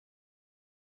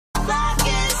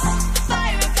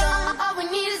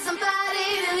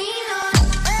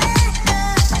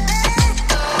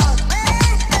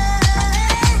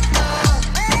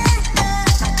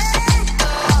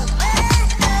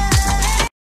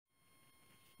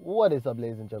What is up,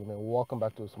 ladies and gentlemen? Welcome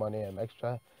back to Usman AM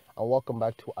Extra, and welcome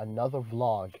back to another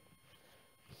vlog.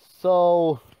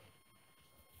 So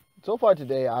far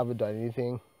today I haven't done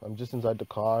anything. I'm just inside the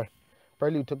car.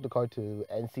 Apparently we took the car to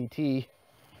NCT,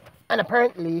 and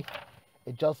apparently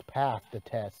it just passed the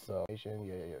test. So it's right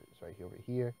here over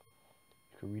here.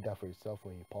 You can read that for yourself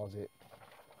when you pause it.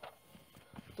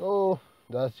 So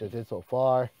that's just it so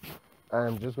far.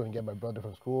 I'm just going to get my brother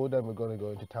from school, then we're going to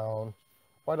go into town,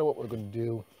 find out what we're going to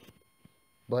do.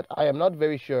 But I am not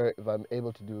very sure if I'm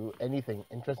able to do anything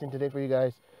interesting today for you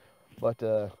guys. But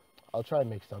I'll try and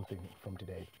make something from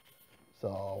today.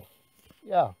 So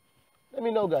yeah, let me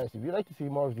know, guys, if you'd like to see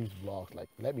more of these vlogs. Like,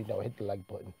 let me know. Hit the like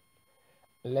button.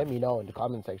 Let me know in the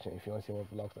comment section if you want to see more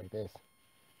vlogs like this.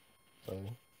 So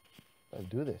let's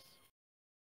do this.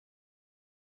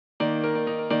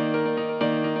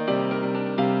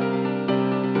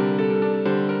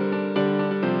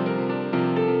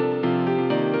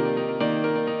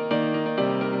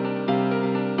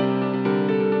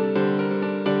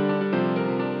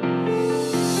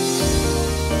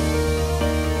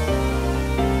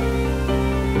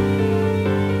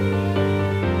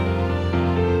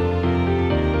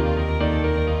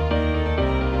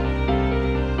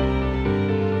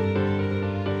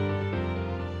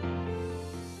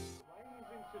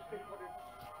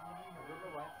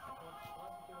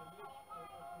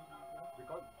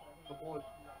 Because suppose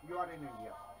you are in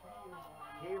India,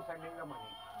 he is sending the money.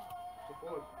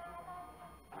 Suppose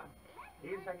he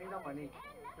is sending the money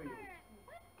to you.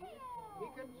 He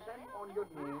can send on your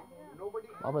name. Nobody.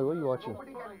 Mama, what are you watching?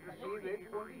 Nobody can receive it.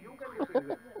 Only you can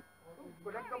receive it.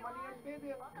 Collect the money and pay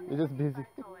them. You're just busy.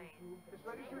 It's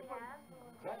very simple.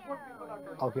 That's what people are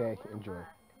doing. Okay, enjoy.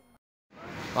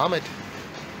 Ahmed.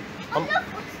 I love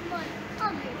Usman.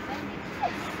 I'm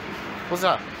What's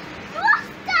that? What's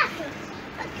that?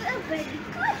 I'm very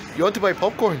good. You want to buy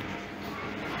popcorn?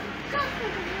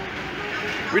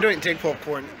 We don't take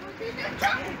popcorn.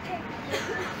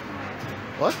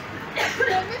 What?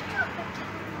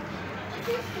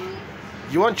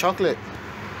 You want chocolate?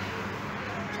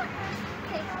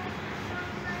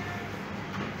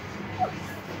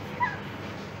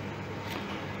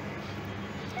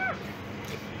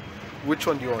 Which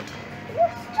one do you want?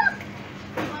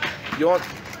 You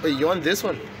want this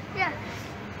one? Yeah.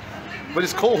 But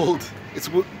it's cold. It's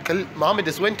Mohammed,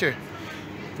 it's winter.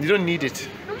 You don't need it.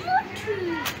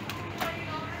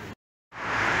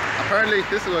 Apparently,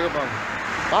 this is what I'm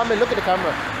Mohammed, look at the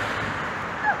camera.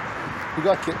 You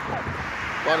got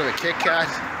one of a Kit Kat.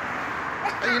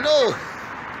 And you know,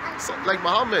 so, like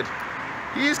Mohammed,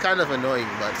 he's kind of annoying,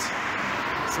 but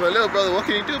it's my little brother. What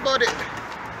can you do about it?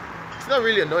 It's not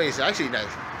really annoying. It's actually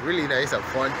nice, really nice and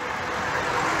fun.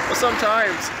 But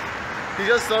sometimes he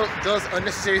just does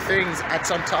unnecessary things at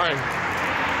some time.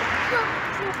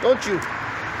 Don't you?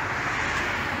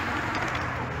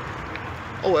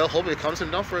 Oh well, hope it calms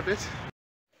him down for a bit.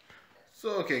 So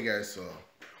okay guys, so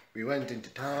we went into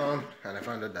town and I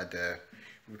found out that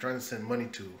we were trying to send money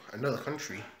to another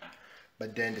country,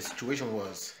 but then the situation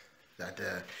was that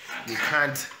you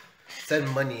can't send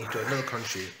money to another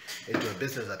country into a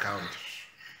business account.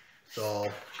 So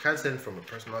you can't send from a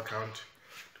personal account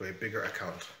to a bigger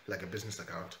account, like a business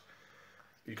account.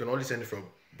 You can only send it from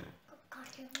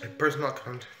a personal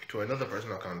account to another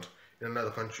personal account in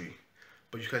another country,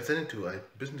 but you can send it to a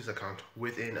business account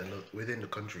within the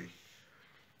country.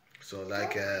 So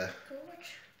like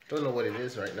don't know what it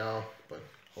is right now, but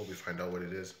hope we find out what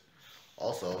it is.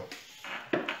 Also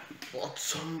bought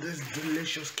some of this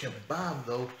delicious kebab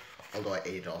though, although I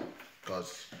ate it all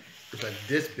because it's like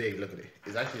this big. Look at it,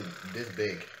 it's actually this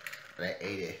big, and I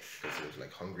ate it because it was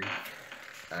like hungry.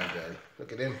 And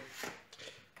look at him,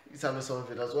 he's having some of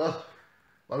it as well.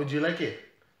 Mommy, do you like it?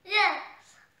 Yes.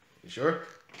 You sure?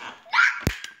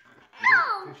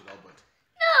 No. Finish it all, but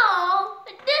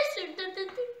No. This is the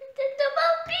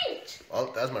beach.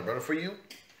 well, that's my brother for you.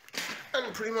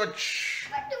 And pretty much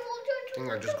I think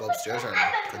I'll just go upstairs and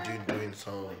continue doing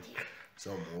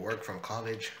some work from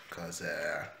college, because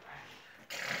that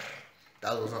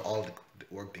wasn't all the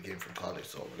work they gave from college.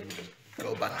 So let me just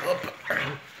go back up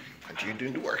and continue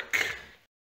doing the work.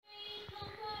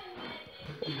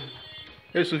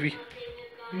 Hey, Sophie.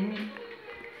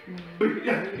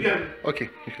 Yeah. Okay,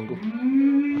 you can go.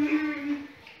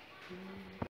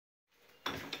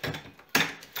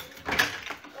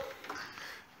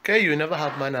 Okay, you never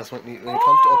have manners when it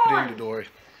comes to opening the door.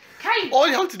 Hey. All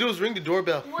you have to do is ring the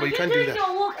doorbell, but you can't do that.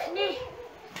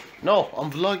 No, I'm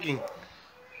vlogging.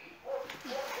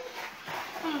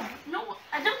 No,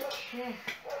 I don't care.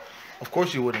 Of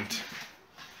course you wouldn't.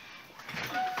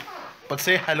 But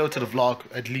say hello to the vlog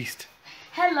at least.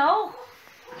 Hello.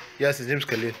 Yes, his name's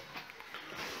Khalil.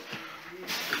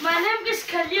 My name is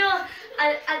Khalil,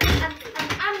 and I'm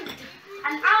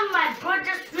my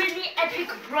brother's really epic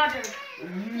brother.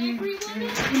 You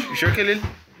sure, Khalil?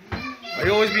 Are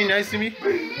you always being nice to me?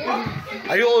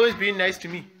 Are you always being nice to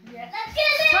me?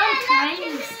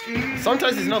 Sometimes.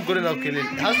 Sometimes it's not good enough, Khalil.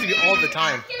 It has to be all the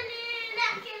time.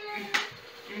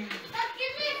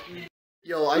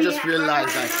 Yo, I just realized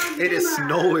that it is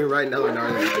snowing right now in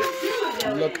Ireland.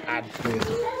 Look at this.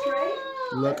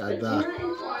 Look at that.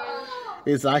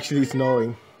 It's actually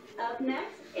snowing. Up next,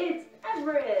 it's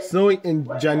Everest. Snowing in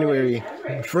January.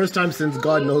 First time since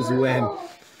God knows when.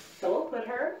 So we'll put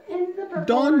her in the purple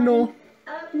Don't line. know.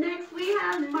 Up next, we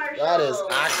have Marshall. That is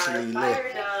actually lit.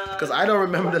 Because I don't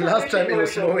remember the last time it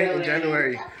was snowing in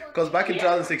January. Because back in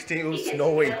 2016, it was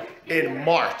snowing in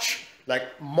March. Like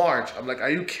March. I'm like, are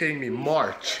you kidding me?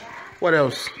 March. What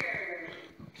else?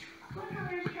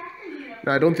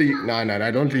 No, I don't think.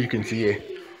 I don't think you can see it.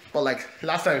 But like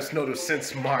last time it snowed was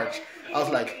since March. I was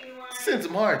like, since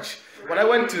March. When I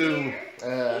went to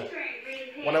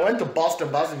Boston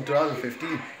in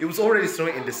 2015, it was already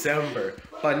snowing in December.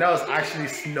 But now it's actually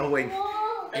snowing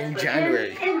in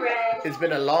January. It's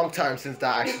been a long time since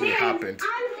that actually happened.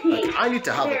 Like, I need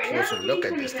to have a closer look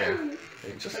at this thing.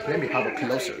 Just let me have a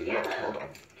closer look. Hold on.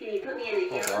 Can you put me in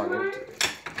the yellow one?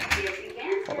 Yes, you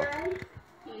can, Hold on.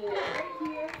 You know right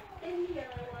here in the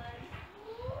yellow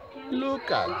one. Look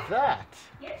at that.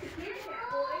 Yes, you can,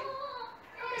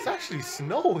 boy. It's actually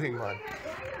snowing, man.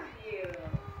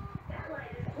 That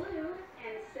light is blue,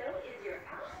 and so is your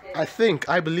outfit.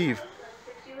 I believe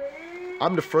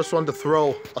I'm the first one to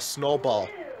throw a snowball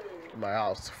in my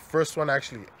house. First one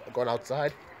actually going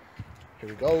outside. Here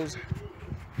he goes.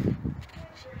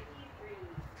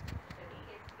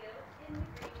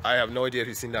 I have no idea if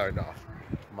you've seen that or not.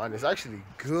 Man, it's actually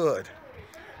good.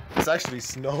 It's actually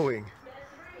snowing.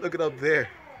 Look it up there.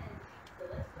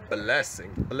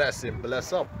 Blessing, blessing,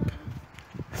 bless up.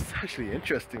 It's actually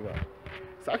interesting, man.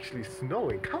 It's actually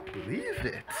snowing. Can't believe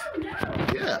it.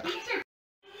 Yeah.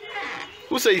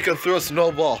 Who said you can throw a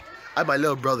snowball at my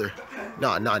little brother?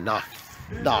 Nah.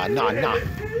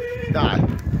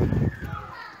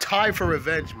 Time for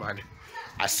revenge, man.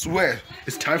 I swear,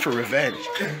 it's time for revenge.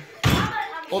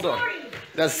 Hold on.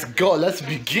 Let's go. Let's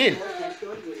begin.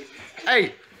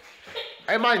 Hey,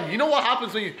 man, you know what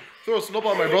happens when you throw a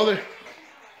snowball at my brother?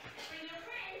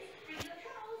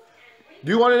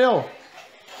 Do you want to know?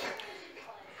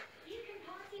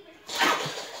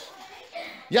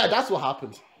 Yeah, that's what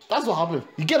happens. That's what happens.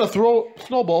 You get a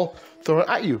snowball thrown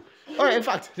at you. All right, in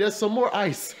fact, there's some more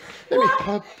ice. Let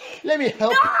me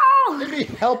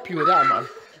help you with that, man.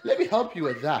 Let me help you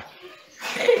with that.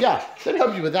 Yeah, let me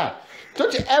help you with that.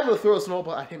 Don't you ever throw a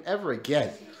snowball at him ever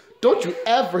again. Don't you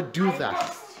ever do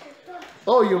that.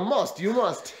 Oh, you must.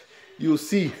 You'll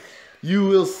see. You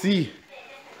will see.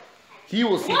 He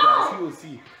will see, guys. He will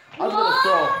see. I'm going to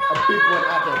throw a big one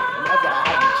at him whenever I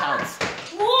have a chance.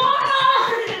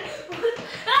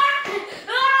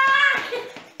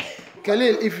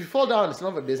 Khalil, if you fall down, it's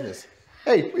none of our business.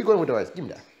 Hey, where are you going with the rest? Give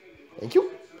me that. Thank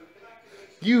you.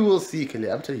 You will see,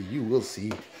 Khalil. I'm telling you, you will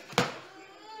see.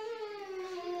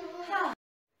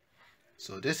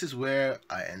 So this is where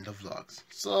I end the vlogs.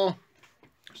 So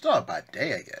it's not a bad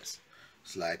day, I guess.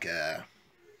 It's like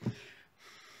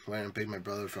went and picked my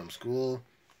brother from school.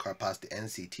 Car passed the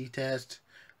NCT test.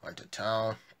 Went to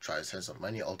town. Tried to send some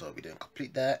money, although we didn't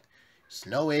complete that.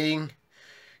 Snowing.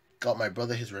 Got my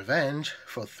brother his revenge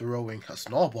for throwing a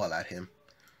snowball at him.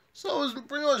 So it was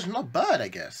pretty much not bad, I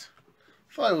guess.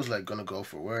 Thought it was like gonna go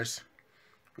for worse.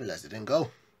 Realized it didn't go.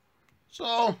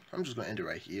 So I'm just gonna end it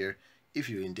right here. If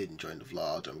you did enjoy the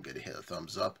vlog, don't forget to hit a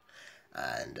thumbs up.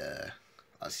 And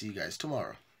I'll see you guys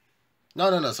tomorrow.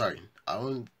 No, sorry.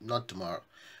 Not tomorrow.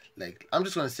 Like, I'm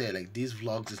just gonna say, like, these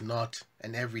vlogs is not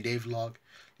an everyday vlog.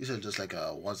 These are just like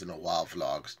a once in a while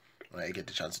vlogs when I get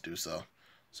the chance to do so.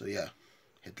 So yeah,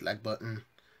 hit the like button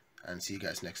and see you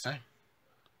guys next time.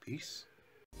 Peace.